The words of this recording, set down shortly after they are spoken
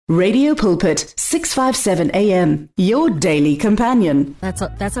Radio Pulpit, 657 AM, your daily companion. That's a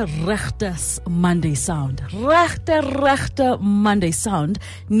regte Monday sound. Regte Monday sound.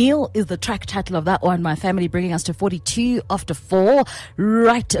 Neil is the track title of that one. My family bringing us to 42 after 4.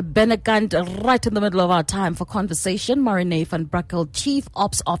 Right, Benegant, right in the middle of our time for conversation. Marine van Brackel, Chief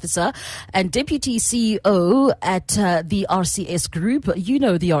Ops Officer and Deputy CEO at the RCS Group. You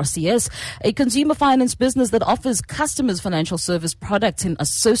know the RCS, a consumer finance business that offers customers financial service products in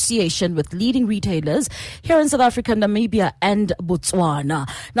association with leading retailers here in South Africa, Namibia and Botswana.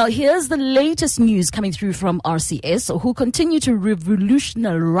 Now, here's the latest news coming through from RCS, who continue to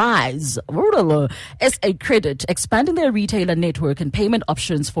revolutionize SA Credit, expanding their retailer network and payment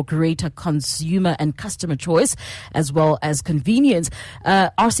options for greater consumer and customer choice, as well as convenience.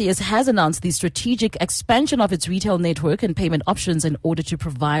 RCS has announced the strategic expansion of its retail network and payment options in order to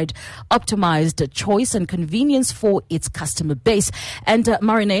provide optimized choice and convenience for its customer base. And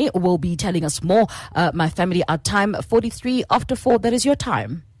Marine will be telling us more. My family, our time 43 after 4. That is your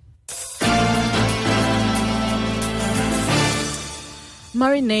time.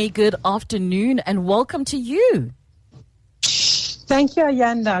 Marine, good afternoon and welcome to you. Thank you,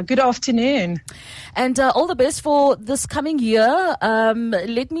 Ayanda. Good afternoon. And all the best for this coming year.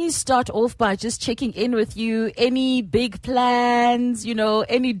 Let me start off by just checking in with you. Any big plans,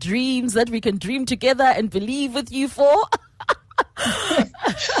 any dreams that we can dream together and believe with you for?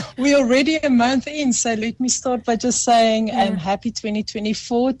 We're already a month in, so let me start by just saying happy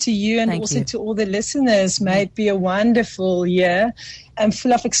 2024 to you and also to all the listeners. May it be a wonderful year and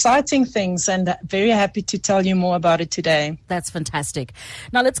full of exciting things, and very happy to tell you more about it today. That's fantastic.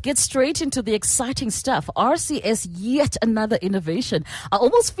 Now let's get straight into the exciting stuff. RCS, yet another innovation. I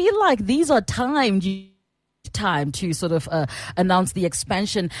almost feel like these are timed time to sort of announce the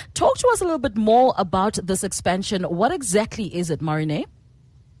expansion. Talk to us a little bit more about this expansion. What exactly is it, Marine?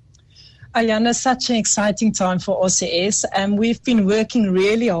 Ayana, such an exciting time for RCS. We've been working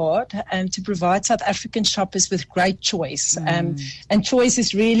really hard to provide South African shoppers with great choice. And choice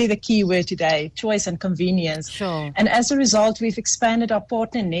is really the key word today, choice and convenience. Sure. And as a result, we've expanded our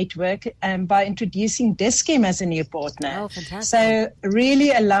partner network by introducing Dis-Chem as a new partner. Oh, fantastic. So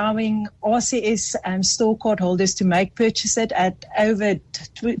really allowing RCS store card holders to make purchases at over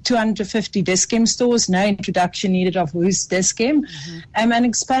 250 Dis-Chem stores, no introduction needed of who's Dis-Chem, and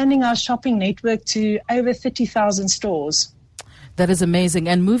expanding our shopping network to over 30,000 stores. That is amazing.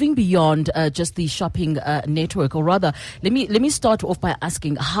 And moving beyond just the shopping network, or rather, let me start off by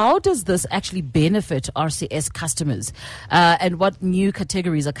asking, how does this actually benefit RCS customers and what new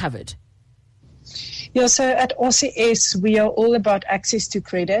categories are covered? Yeah, so at RCS, we are all about access to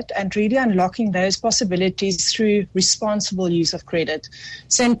credit and really unlocking those possibilities through responsible use of credit.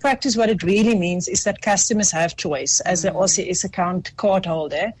 So in practice, what it really means is that customers have choice as the RCS account card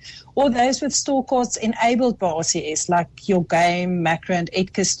holder, or those with store cards enabled by RCS, like your Game, Macro and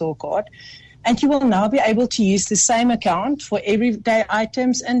Edgar store card. And you will now be able to use the same account for everyday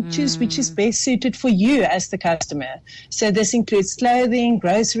items and choose which is best suited for you as the customer. So this includes clothing,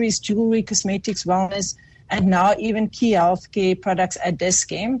 groceries, jewelry, cosmetics, wellness, and now even key healthcare products at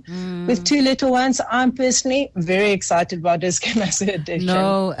Dis-Chem. With two little ones, I'm personally very excited about Dis-Chem as an addition.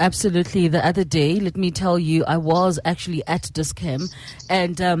 No, absolutely. The other day, let me tell you, I was actually at Dis-Chem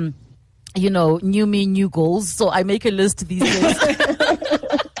and, new me, new goals. So I make a list these days.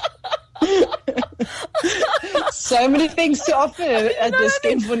 So many things to offer at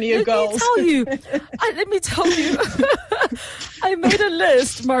Dis-Chem for new goals. Let me tell you. I made a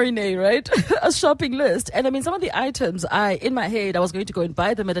list, Marine, right? A shopping list. And some of the items in my head, I was going to go and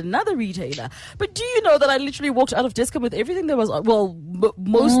buy them at another retailer. But do you know that I literally walked out of Dis-Chem with everything there was,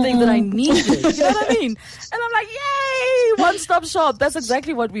 most things that I needed. You know what I mean? And I'm like, yay, one-stop shop. That's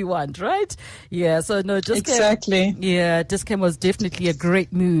exactly what we want, right? Yeah, so no, Dis-Chem. Exactly. Yeah, Dis-Chem was definitely a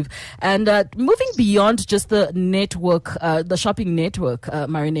great move. And moving beyond just the network, the shopping network,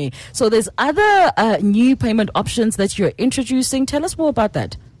 Marine. So there's other new payment options that you're introducing. Tell us more about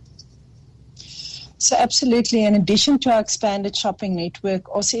that. So absolutely. In addition to our expanded shopping network,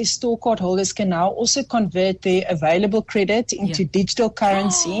 RCS store card holders can now also convert their available credit into digital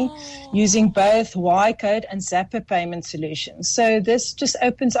currency using both Y-Code and Zapper payment solutions. So this just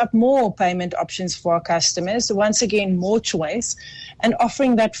opens up more payment options for our customers. Once again, more choice and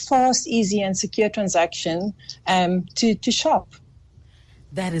offering that fast, easy and secure transaction to shop.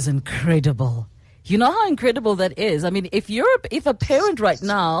 That is incredible. You know how incredible that is? If a parent right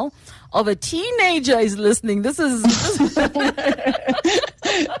now of a teenager is listening, this is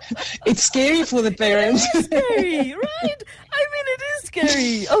It's scary for the parents. It's scary, right? I mean, it is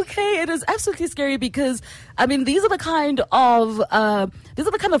scary. Okay, it is absolutely scary because, I mean, these are the kind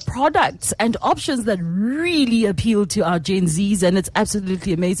of products and options that really appeal to our Gen Zs, and it's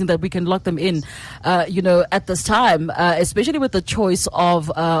absolutely amazing that we can lock them in, at this time, especially with the choice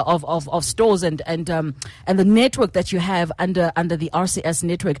of stores and the network that you have under the RCS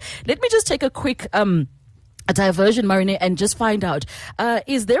network. Let me just take a quick a diversion, Marine, and just find out,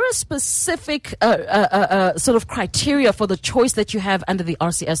 is there a specific sort of criteria for the choice that you have under the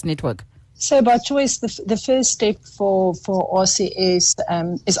RCS network? So by choice, the first step for RCS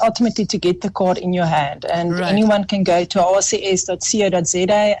is ultimately to get the card in your hand. And anyone can go to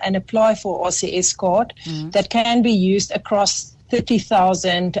rcs.co.za and apply for RCS card that can be used across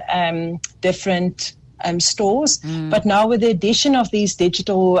 30,000 different stores. But now with the addition of these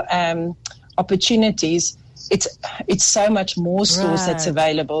digital opportunities, it's so much more stores that's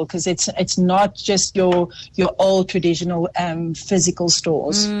available, because it's not just your old traditional physical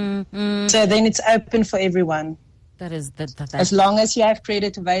stores. So then it's open for everyone. That is that. As long as you have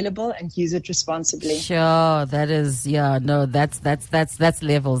credit available and use it responsibly. Sure, that is, that's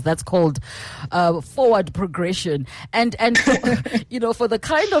levels. That's called forward progression. And for the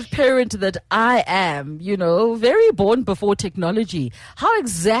kind of parent that I am, very born before technology, how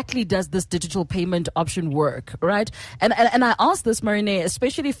exactly does this digital payment option work, right? And I ask this, Marine,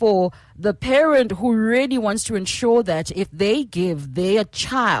 especially for the parent who really wants to ensure that if they give their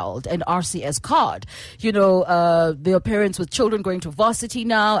child an RCS card, there are parents with children going to varsity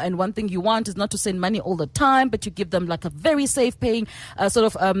now, and one thing you want is not to send money all the time, but you give them like a very safe paying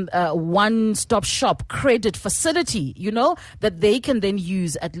one-stop shop credit facility, that they can then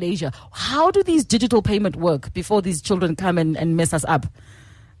use at leisure. How do these digital payment work before these children come and mess us up?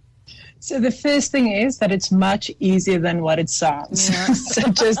 So the first thing is that it's much easier than what it sounds. Yeah. So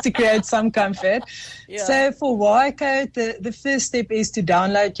just to create some comfort. Yeah. So for Y-Code, the first step is to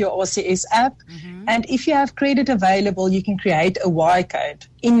download your RCS app. And if you have credit available, you can create a Y-Code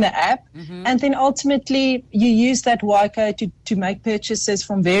in the app. And then ultimately you use that Y-Code to make purchases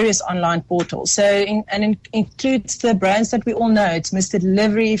from various online portals. So it includes the brands that we all know. It's Mr.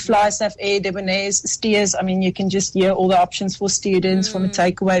 Delivery, FlySafe, Air, Debonair's, Steers. I mean, you can just hear all the options for students from a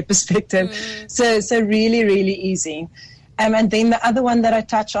takeaway perspective. So really, really easy. And then the other one that I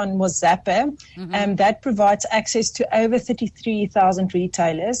touched on was Zapper. That provides access to over 33,000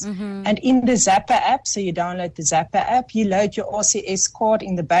 retailers. And in the Zapper app, so you download the Zapper app, you load your RCS card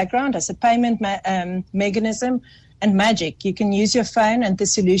in the background as a payment mechanism. And magic, you can use your phone and the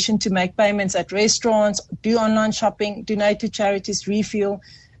solution to make payments at restaurants, do online shopping, donate to charities, refuel,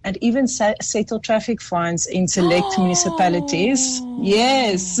 and even settle traffic fines in select municipalities.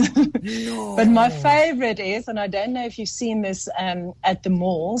 Yes. No. But my favorite is, and I don't know if you've seen this at the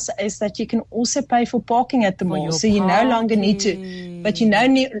malls, is that you can also pay for parking at the mall. So you no longer need to, but you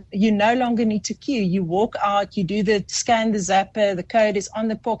no longer need to queue. You walk out, you scan the Zapper, the code is on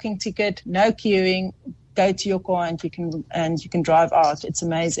the parking ticket, no queuing. Go to your car and you can drive out. It's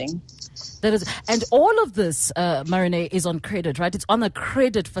amazing. That is, and all of this, Marine, is on credit, right? It's on a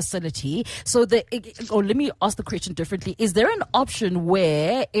credit facility. So let me ask the question differently. Is there an option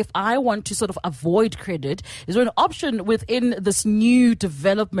where, if I want to sort of avoid credit, is there an option within this new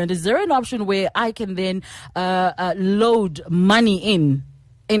development? Is there an option where I can then load money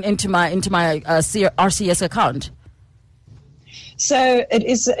into my RCS account? So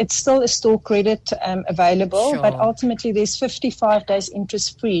it's still a store credit available, but ultimately there's 55 days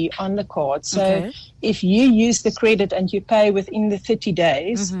interest free on the card. So if you use the credit and you pay within the 30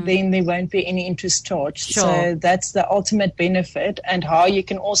 days, then there won't be any interest charged. So that's the ultimate benefit, and how you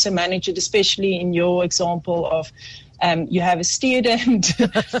can also manage it, especially in your example of you have a student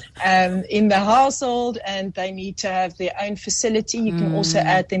in the household and they need to have their own facility. You can also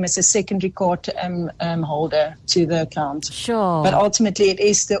add them as a secondary card holder to the account. Sure. But ultimately it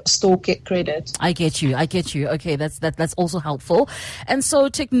is the store credit. I get you. Okay, that's also helpful. And so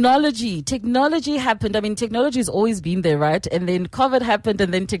technology happened. I mean, technology has always been there, right? And then COVID happened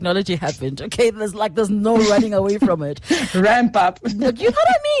and then technology happened. Okay, there's no running away from it. Ramp up. You know what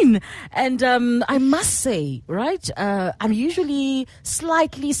I mean? And I must say, right, I'm usually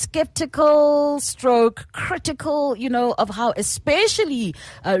slightly skeptical, critical, of how especially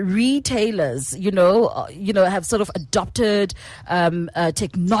retailers, have sort of adopted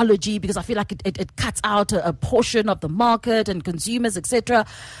technology, because I feel like it cuts out a portion of the market and consumers, etc.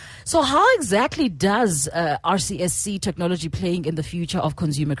 So how exactly does RCS see technology playing in the future of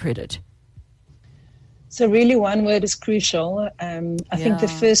consumer credit? So really one word is crucial. I think the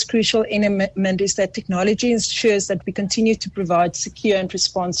first crucial element is that technology ensures that we continue to provide secure and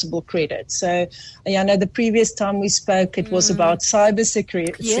responsible credit. So, the previous time we spoke, it was about cyber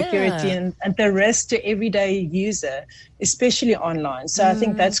security and the risk to everyday user, especially online. So I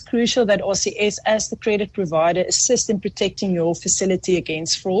think that's crucial that RCS, as the credit provider, assist in protecting your facility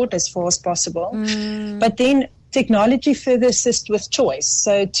against fraud as far as possible. But then technology further assists with choice.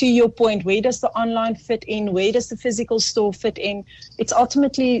 So to your point, where does the online fit in? Where does the physical store fit in? It's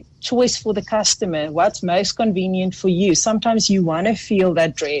ultimately choice for the customer. What's most convenient for you? Sometimes you want to feel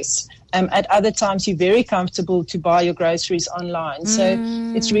that dress. At other times, you're very comfortable to buy your groceries online. So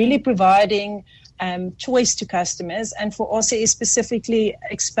it's really providing choice to customers, and for RCS specifically,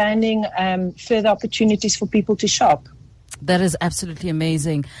 expanding further opportunities for people to shop. That is absolutely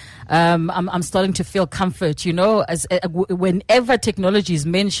amazing. I'm starting to feel comfort, as whenever technology is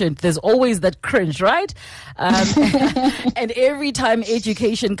mentioned, there's always that cringe, right? And every time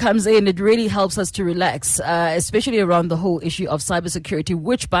education comes in, it really helps us to relax, especially around the whole issue of cybersecurity,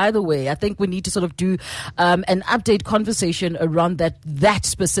 which, by the way, I think we need to sort of do an update conversation around that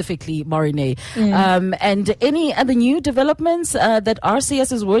specifically, Marine. And any other new developments that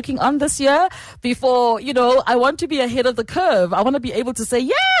RCS is working on this year before, I want to be ahead of the curve. I want to be able to say,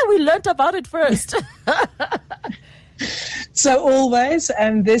 yeah, we learned about it first. So always,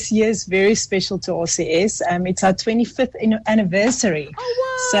 this year is very special to RCS. It's our 25th anniversary. Oh,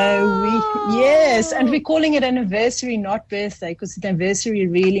 wow. So and we're calling it anniversary, not birthday, because anniversary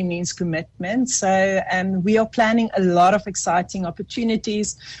really means commitment. So we are planning a lot of exciting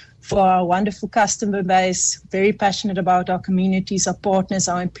opportunities for our wonderful customer base, very passionate about our communities, our partners,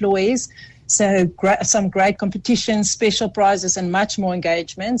 our employees. So some great competitions, special prizes, and much more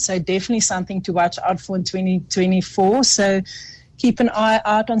engagement. So definitely something to watch out for in 2024. So keep an eye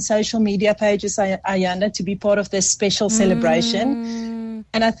out on social media pages, Ayanda, to be part of this special celebration.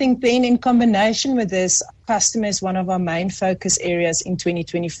 And I think then in combination with this, customer is one of our main focus areas in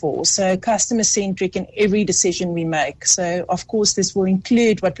 2024. So customer-centric in every decision we make. So, of course, this will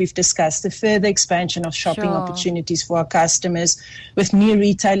include what we've discussed, the further expansion of shopping opportunities for our customers with new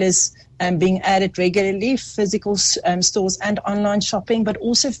retailers being added regularly, physical stores and online shopping, but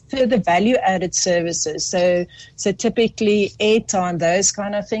also further value-added services. So typically airtime, those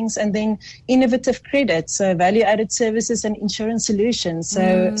kind of things, and then innovative credit, so value-added services and insurance solutions.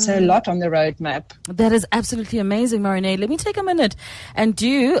 So a lot on the roadmap. That is absolutely amazing, Marine. Let me take a minute and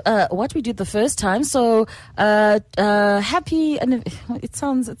do what we did the first time. So happy, and it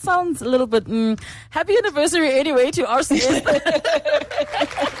sounds a little bit happy anniversary anyway to RCS.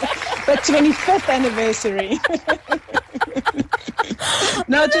 But 25th anniversary.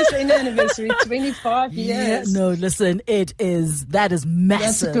 Not just an anniversary, 25 years. No, listen, that is massive.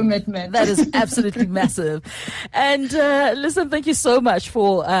 That's a commitment. That is absolutely massive. And listen, thank you so much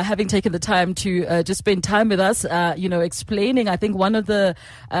for having taken the time to just spend time with us, explaining. I think there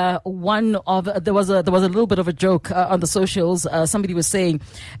was a little bit of a joke on the socials. Somebody was saying,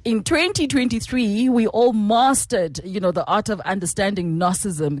 in 2023, we all mastered, the art of understanding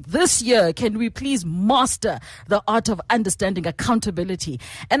narcissism. This year, can we please master the art of understanding accountability?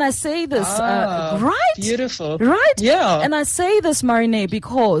 And I say this, right? Beautiful. Right? Yeah. And I say this, Marine,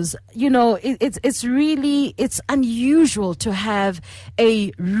 because, it's unusual to have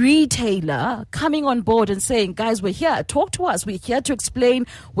a retailer coming on board and saying, guys, we're here, talk to us. We're here to explain.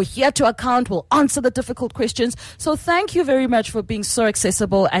 We're here to account. We'll answer the difficult questions. So thank you very much for being so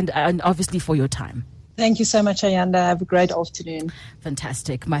accessible and obviously for your time. Thank you so much, Ayanda. Have a great afternoon.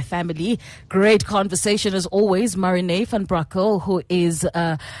 Fantastic. My family, great conversation as always. Marine van Brakel, who is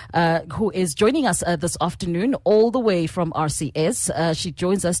joining us this afternoon all the way from RCS. She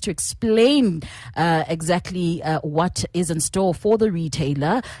joins us to explain exactly what is in store for the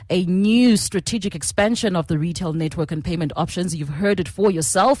retailer, a new strategic expansion of the retail network and payment options. You've heard it for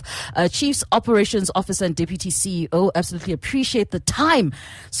yourself. Chief's Operations Officer and Deputy CEO, absolutely appreciate the time.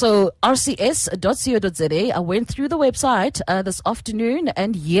 So rcs.co.za. I went through the website this afternoon,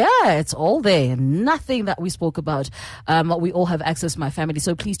 and it's all there. Nothing that we spoke about. We all have access, my family.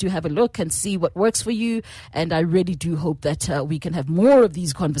 So please do have a look and see what works for you. And I really do hope that we can have more of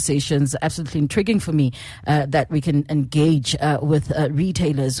these conversations. Absolutely intriguing for me that we can engage with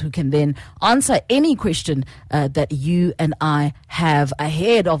retailers who can then answer any question that you and I have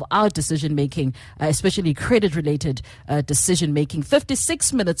ahead of our decision making, especially credit related decision making.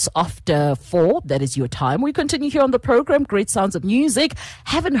 56 minutes after 4. That is is your time. We continue here on the program. Great sounds of music.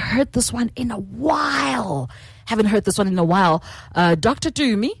 Haven't heard this one in a while. Dr.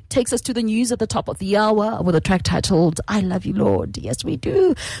 Dumi takes us to the news at the top of the hour with a track titled, I Love You, Lord. Yes, we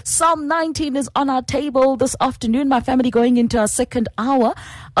do. Psalm 19 is on our table this afternoon. My family going into our second hour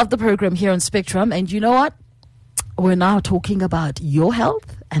of the program here on Spectrum. And you know what? We're now talking about your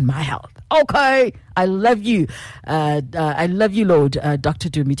health and my health. Okay. I love you. I love you, Lord. Dr.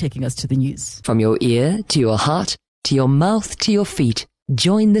 Dumi taking us to the news. From your ear to your heart, to your mouth, to your feet.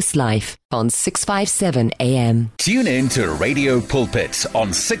 Join this life on 657 AM. Tune in to Radio Pulpit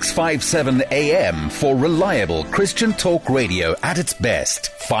on 657 AM for reliable Christian talk radio at its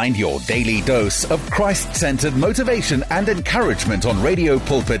best. Find your daily dose of Christ-centered motivation and encouragement on Radio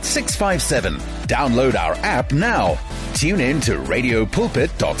Pulpit 657. Download our app now. Tune in to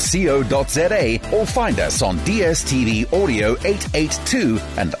radiopulpit.co.za or find us on DSTV Audio 882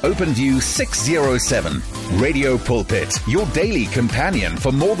 and OpenView 607. Radio Pulpit, your daily companion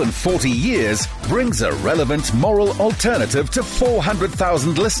for more than 40 years, brings a relevant moral alternative to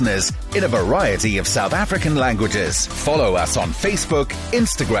 400,000 listeners in a variety of South African languages. Follow us on Facebook,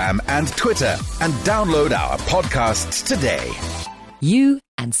 Instagram and Twitter and download our podcasts today. You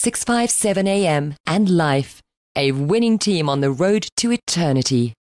and 657 AM and life, a winning team on the road to eternity.